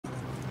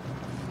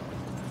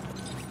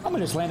I'm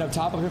gonna just land up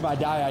top of it. If I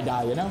die, I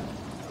die, you know?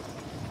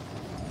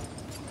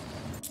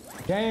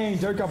 Dang,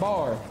 took a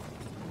bar.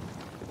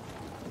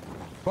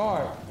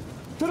 Bar.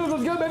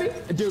 Let's go, baby.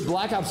 Dude,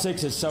 Black Ops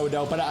 6 is so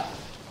dope, but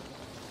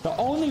the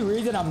only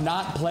reason I'm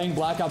not playing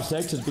Black Ops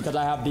 6 is because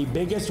I have the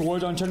biggest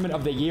Warzone tournament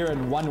of the year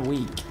in 1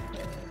 week.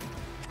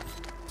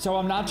 So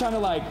I'm not trying to,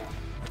 like,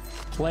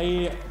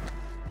 play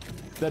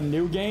the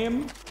new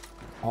game.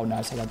 Oh,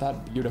 nice. I got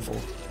that. Beautiful.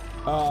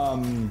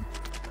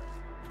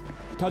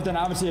 Because then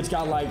obviously it's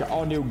got, like,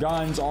 all new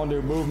guns, all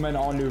new movement,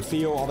 all new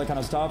feel, all that kind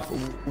of stuff.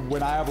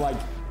 When I have, like,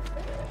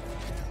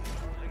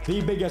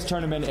 the biggest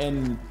tournament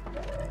in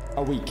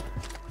a week.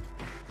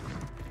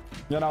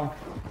 You know?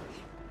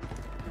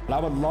 But I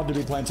would love to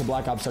be playing some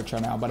Black Ops 6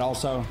 right now, but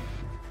also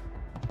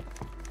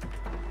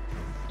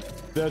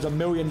there's $1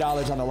 million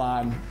on the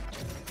line.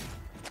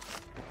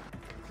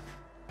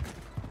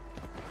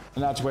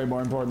 And that's way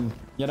more important,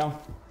 you know?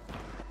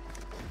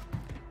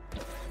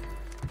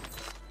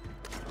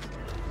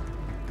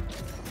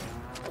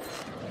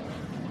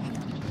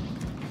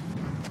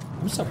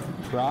 I'm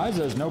surprised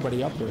there's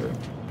nobody up here.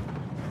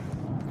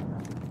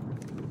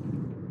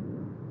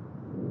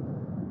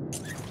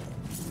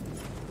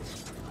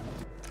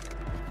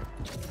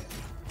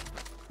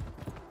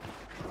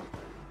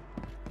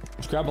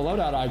 Grab a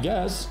loadout, I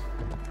guess.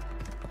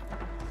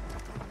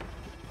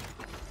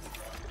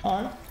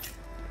 All right.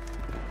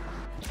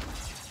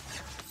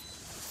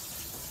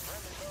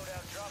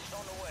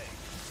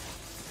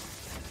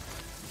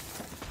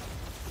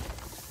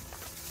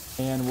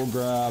 And we'll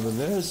grab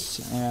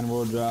this, and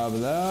we'll grab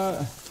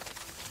that,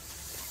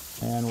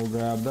 and we'll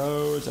grab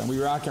those, and we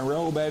rock and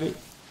roll, baby.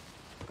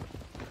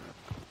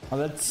 Well,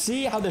 let's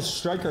see how this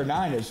Striker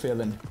 9 is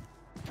feeling.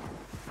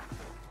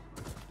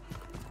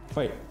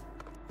 Wait.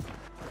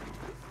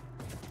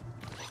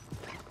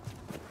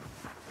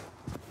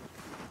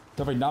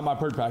 Definitely not my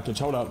perk package.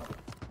 Hold up.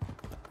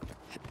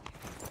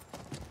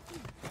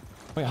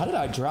 Wait, how did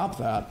I drop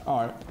that?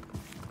 All right.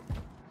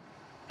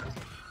 I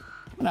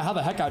don't know how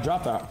the heck I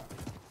dropped that.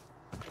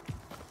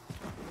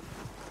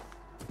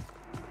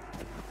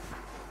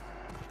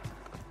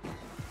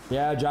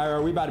 Yeah,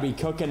 Gyro, we about to be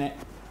cooking it.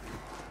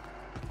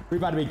 We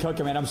about to be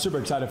cooking, man. I'm super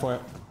excited for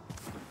it.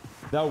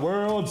 The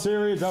World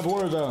Series of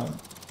Warzone.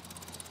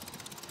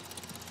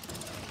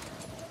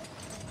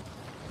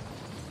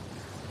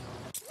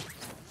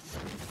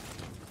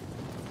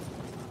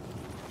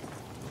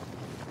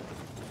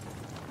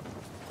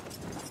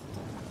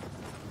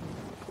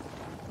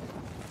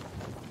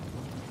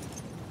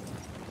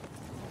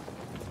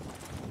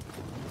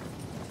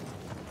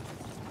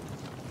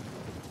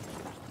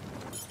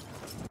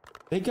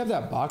 They gave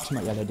that box.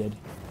 Yeah, they did.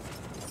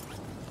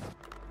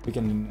 We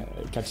can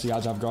catch the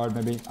guys off guard,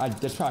 maybe.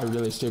 That's probably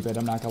really stupid.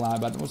 I'm not gonna lie,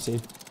 but we'll see.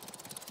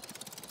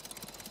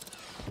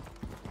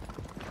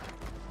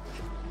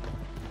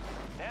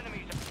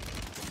 Enemies.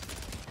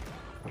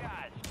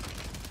 Guys.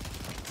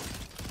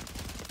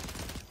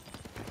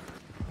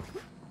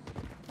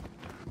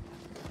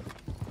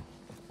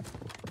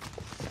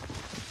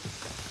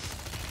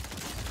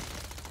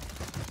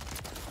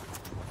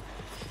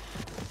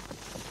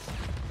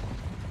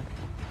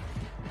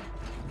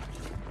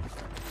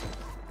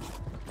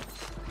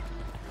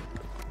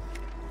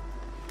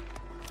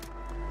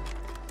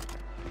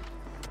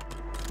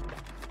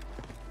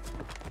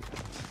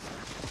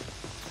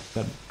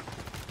 Good.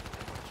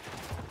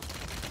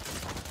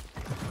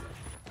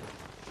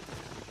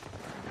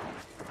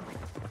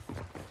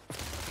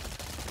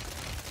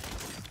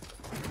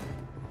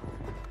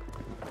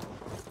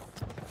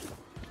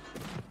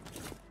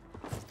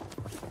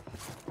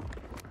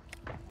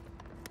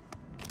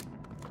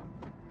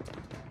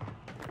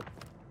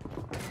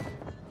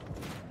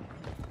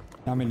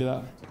 Let me do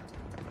that.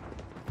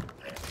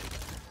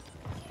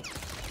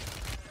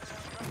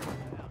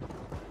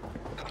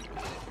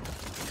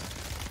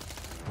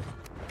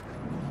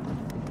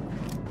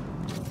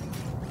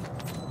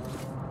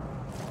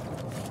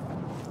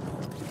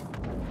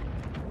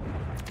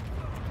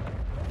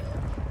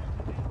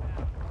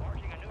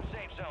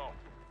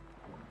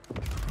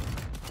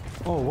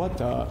 Oh, what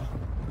the?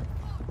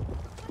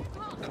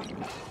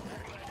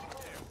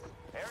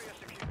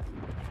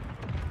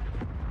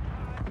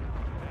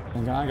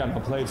 I got no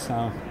plates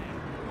now.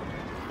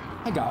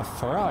 I got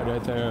fried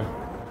right there.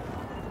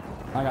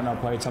 I got no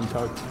plates, I'm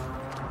cooked.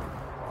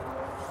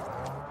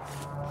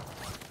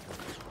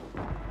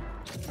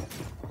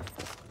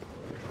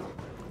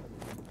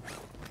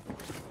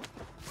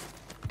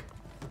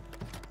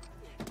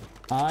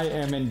 I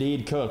am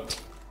indeed cooked.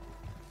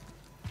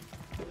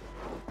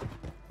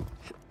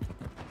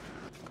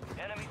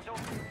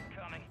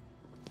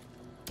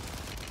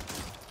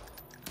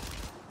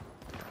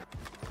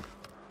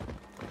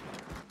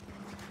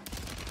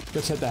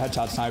 Just hit the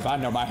headshot snipe. I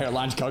know my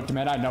hairline's cooked,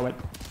 man. I know it.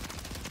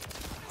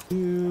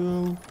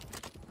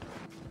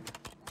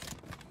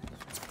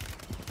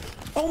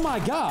 Oh my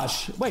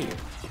gosh. Wait.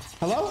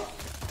 Hello?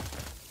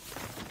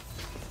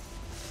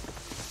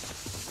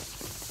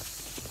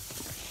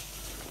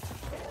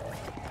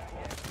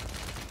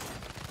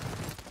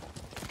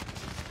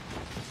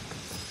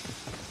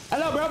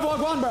 Hello, bro.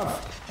 Walk one, bro.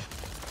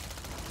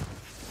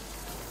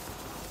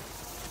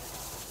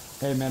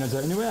 Hey, man, is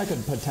there any way I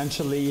could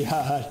potentially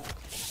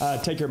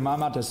take your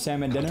mom out to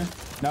salmon dinner?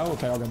 No?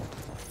 Okay, all good.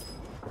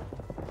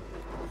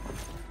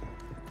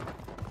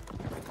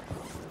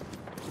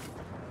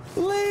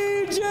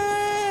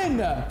 Legion!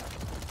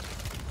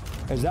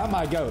 Is that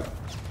my goat?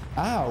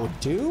 Ow,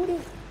 dude.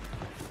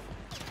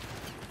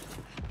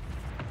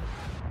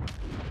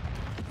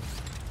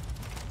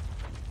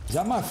 Is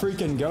that my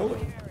freaking goat?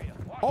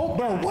 Oh,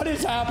 bro, what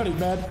is happening,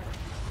 man?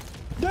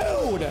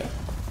 Dude!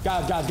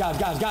 Guys.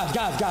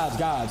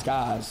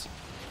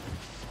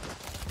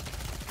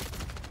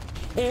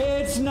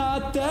 It's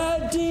not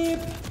that deep.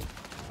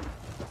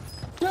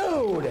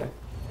 Dude!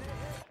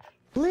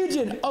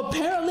 Legion,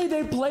 apparently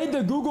they played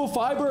the Google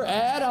Fiber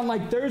ad on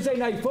like Thursday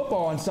Night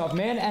Football and stuff,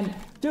 man. And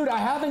dude, I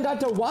haven't got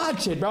to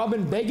watch it, bro. I've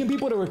been begging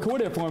people to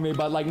record it for me,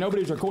 but like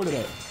nobody's recorded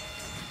it.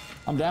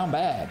 I'm down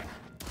bad.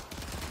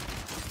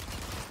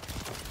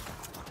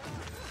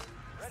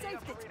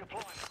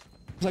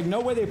 It's like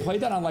no way they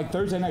played that on like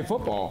Thursday Night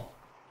Football.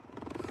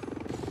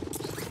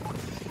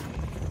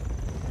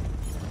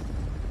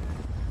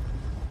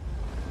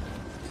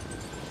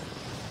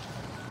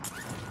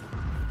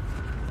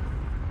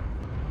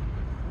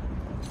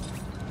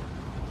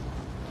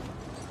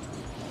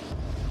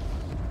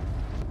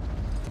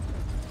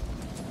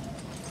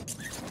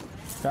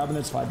 Grabbing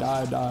this, if I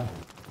die, I die.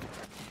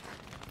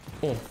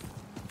 Yeah.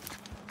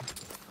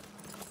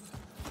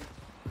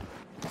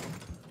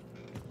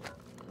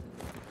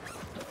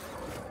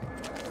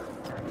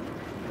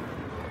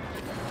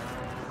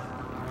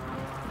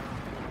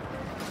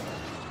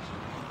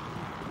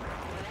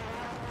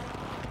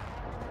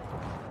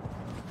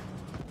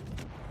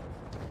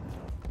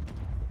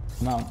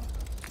 Mount.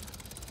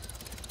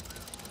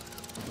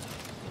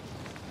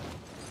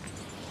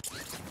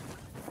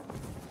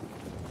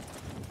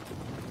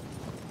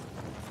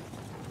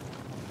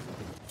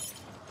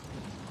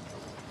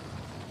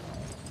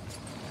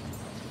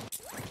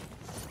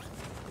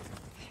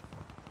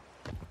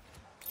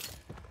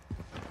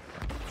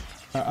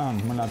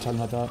 We're not talking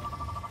about that.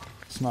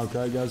 Smoke,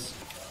 right, guys?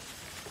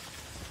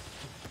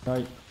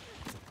 Right.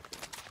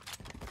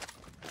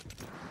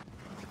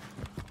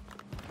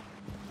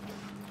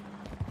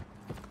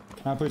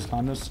 Can I please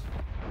climb this?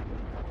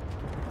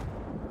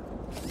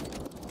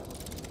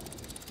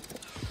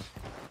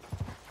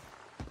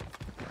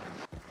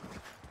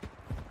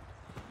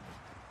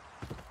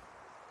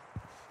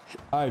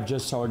 I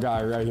just saw a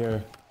guy right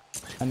here,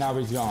 and now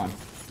he's gone.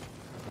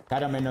 That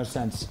don't make no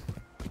sense.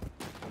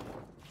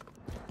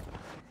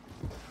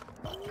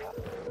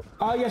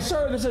 Oh, yes,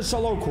 sir. This is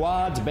solo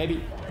quads,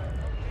 baby.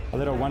 A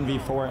little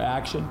 1v4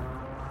 action.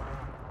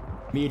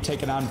 Me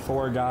taking on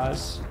 4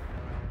 guys.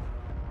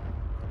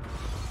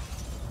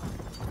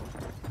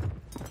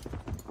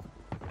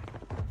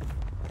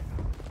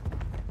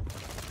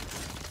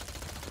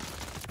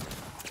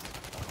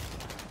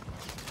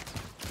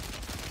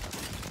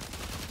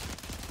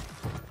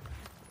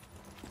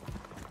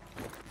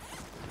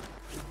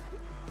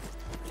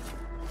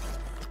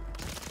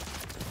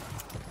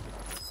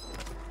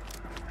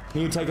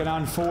 Me taking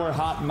on 4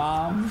 hot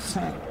moms.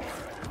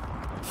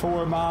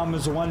 4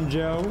 moms, 1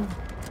 Joe.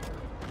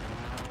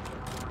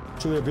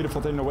 Truly a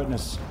beautiful thing to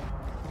witness.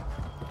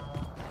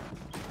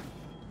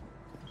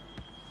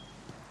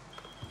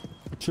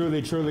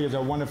 Truly, truly is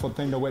a wonderful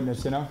thing to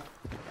witness, you know?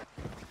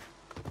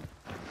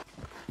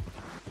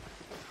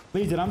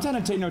 Legion, I'm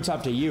trying to take notes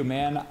up to you,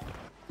 man. I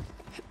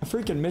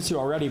freaking miss you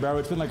already, bro.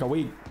 It's been like a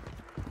week.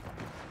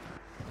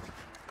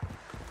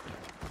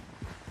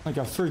 Like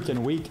a freaking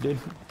week, dude.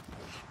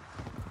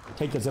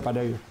 Take this if I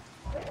dare you.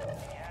 Gas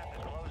is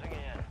closing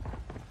in.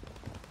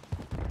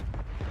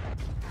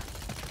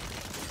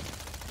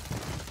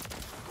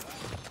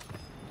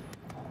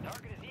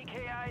 Target is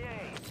EKIA.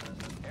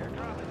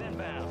 Airdrop is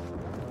inbound.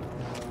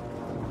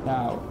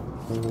 Now,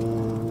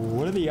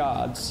 what are the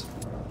odds?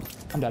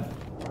 I'm dead.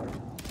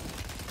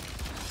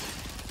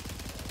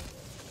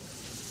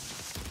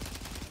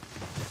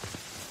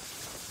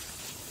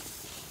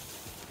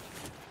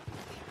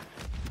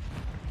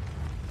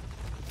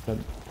 Dead.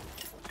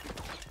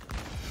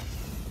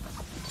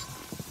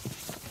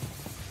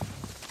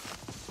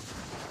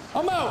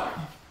 I'm out!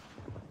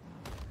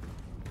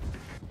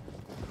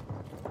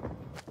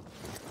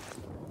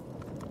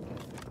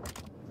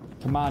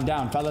 Come on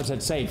down, fellas,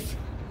 it's safe.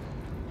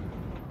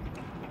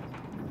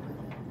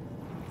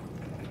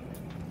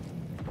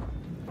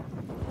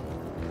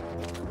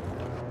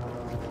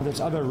 This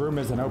other room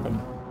isn't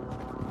open.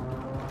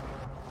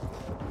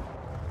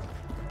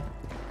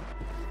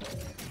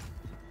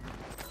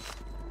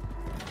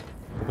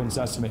 Open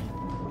sesame.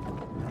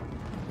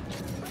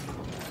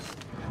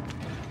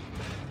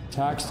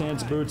 Tack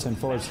stance, boots, and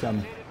force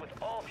gun.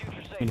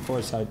 In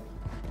foresight.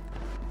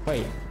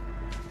 Wait.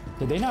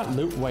 Did they not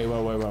loot? Wait,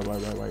 hold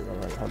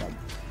on.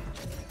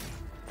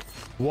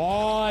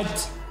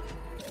 What?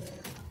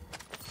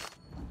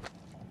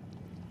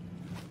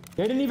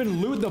 They didn't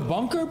even loot the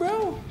bunker,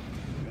 bro?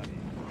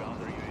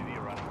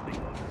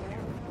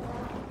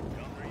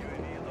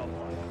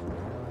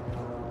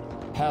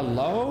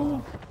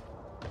 Hello?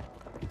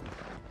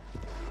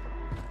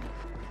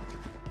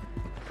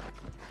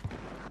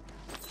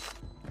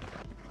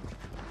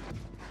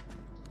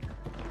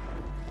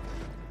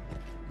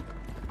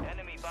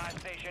 Enemy buy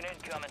station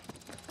incoming.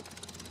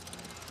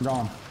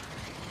 Gone.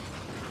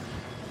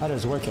 That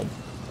is wicked.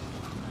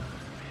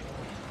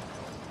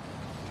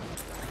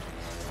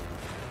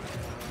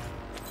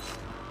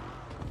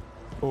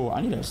 Oh,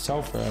 I need a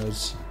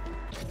self-res.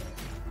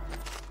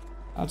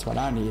 That's what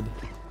I need.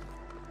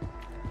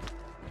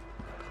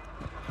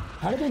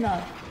 How did they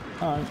not?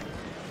 Alright.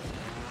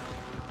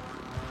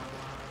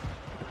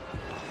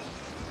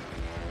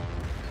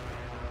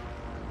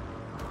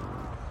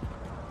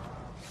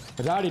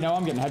 Because I already know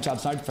I'm getting headshot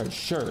sniped for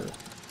sure.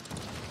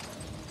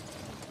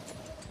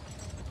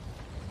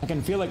 I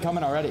can feel it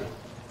coming already.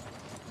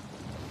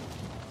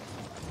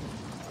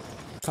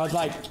 Cause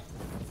like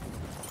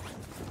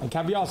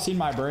have y'all seen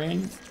my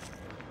brain?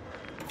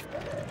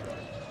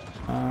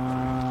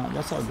 I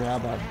guess I'll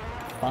grab a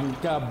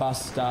bunker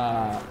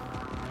buster.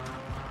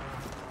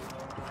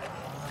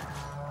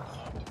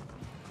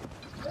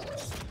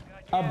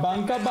 A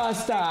bunker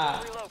buster.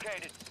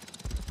 Relocated.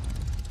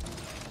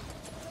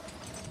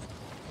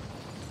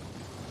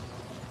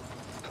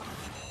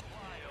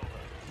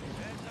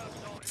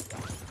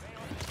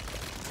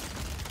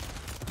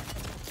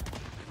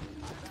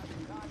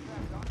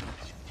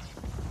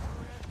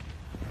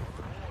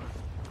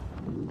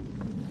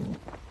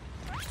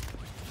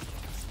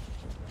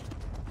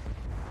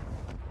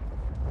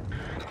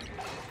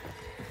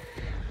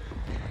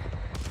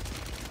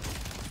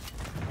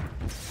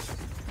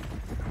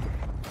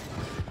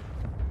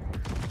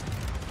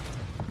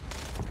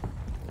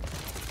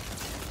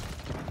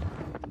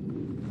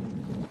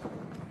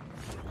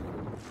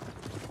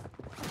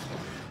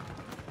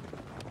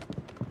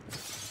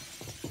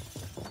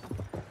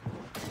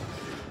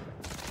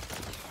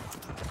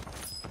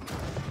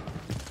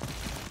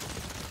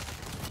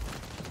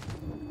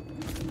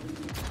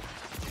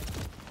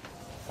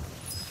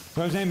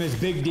 His name is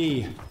Big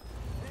D.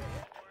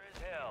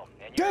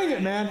 Dang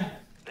it, man.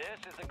 This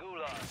is the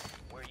gulag,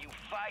 where you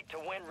fight to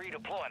win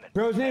redeployment.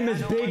 Bro, his name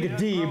is Big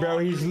D, bro.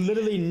 He's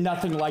literally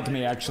nothing like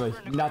me, actually.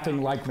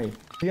 Nothing like me.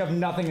 We have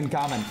nothing in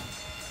common.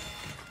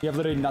 We have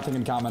literally nothing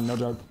in common, no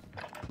joke.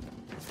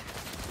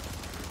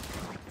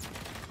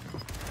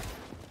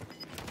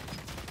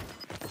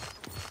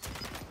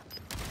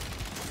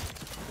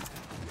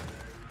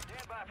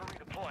 Stand by for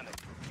redeployment.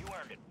 You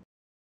earned it.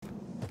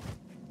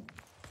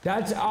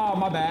 That's, oh,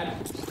 my bad.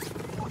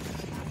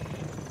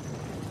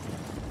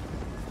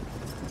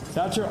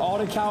 That's your alt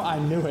account? I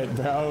knew it,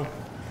 bro.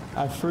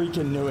 I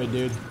freaking knew it,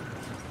 dude.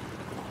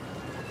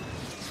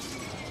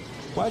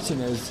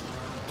 Question is,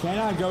 can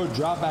I go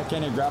drop back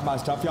in and grab my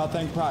stuff, y'all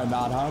think? Probably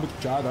not, huh? We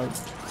can try though.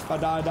 If I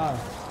die, I die.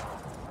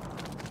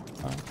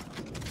 Right.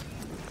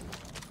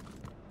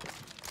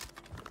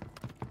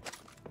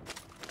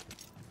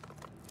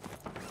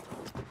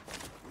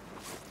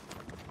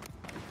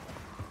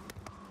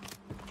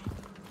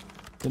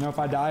 You know, if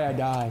I die, I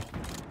die.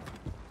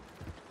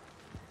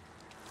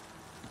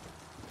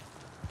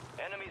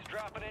 Enemies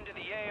dropping into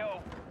the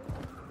AO.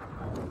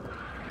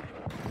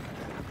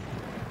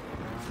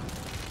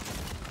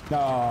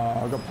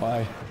 No, good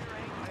play.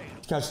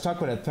 Got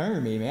stuck with a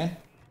thermi, man.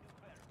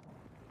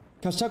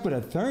 Got stuck with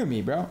a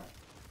thermi, bro.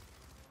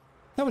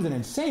 That was an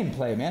insane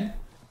play, man.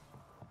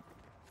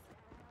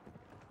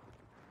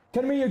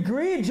 Can we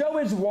agree Joe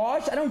is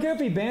washed? I don't care if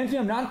he bans me.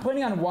 I'm not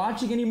planning on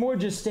watching anymore,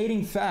 just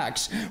stating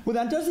facts. Well,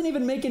 that doesn't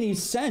even make any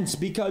sense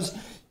because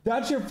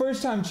that's your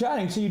first time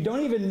chatting, so you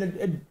don't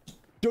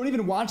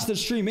even watch the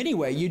stream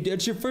anyway.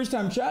 It's your first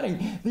time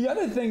chatting. The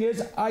other thing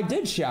is I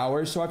did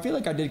shower, so I feel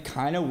like I did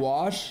kind of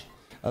wash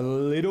a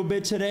little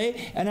bit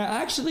today, and I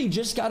actually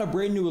just got a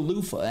brand new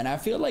loofah, and I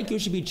feel like you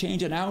should be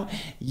changing out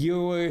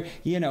your,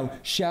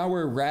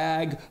 shower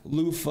rag,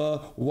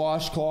 loofah,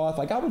 washcloth.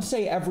 Like I would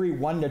say every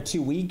 1 to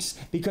 2 weeks,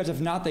 because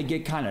if not, they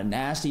get kind of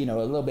nasty, a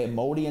little bit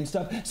moldy and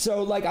stuff.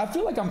 So like I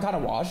feel like I'm kind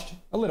of washed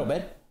a little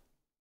bit,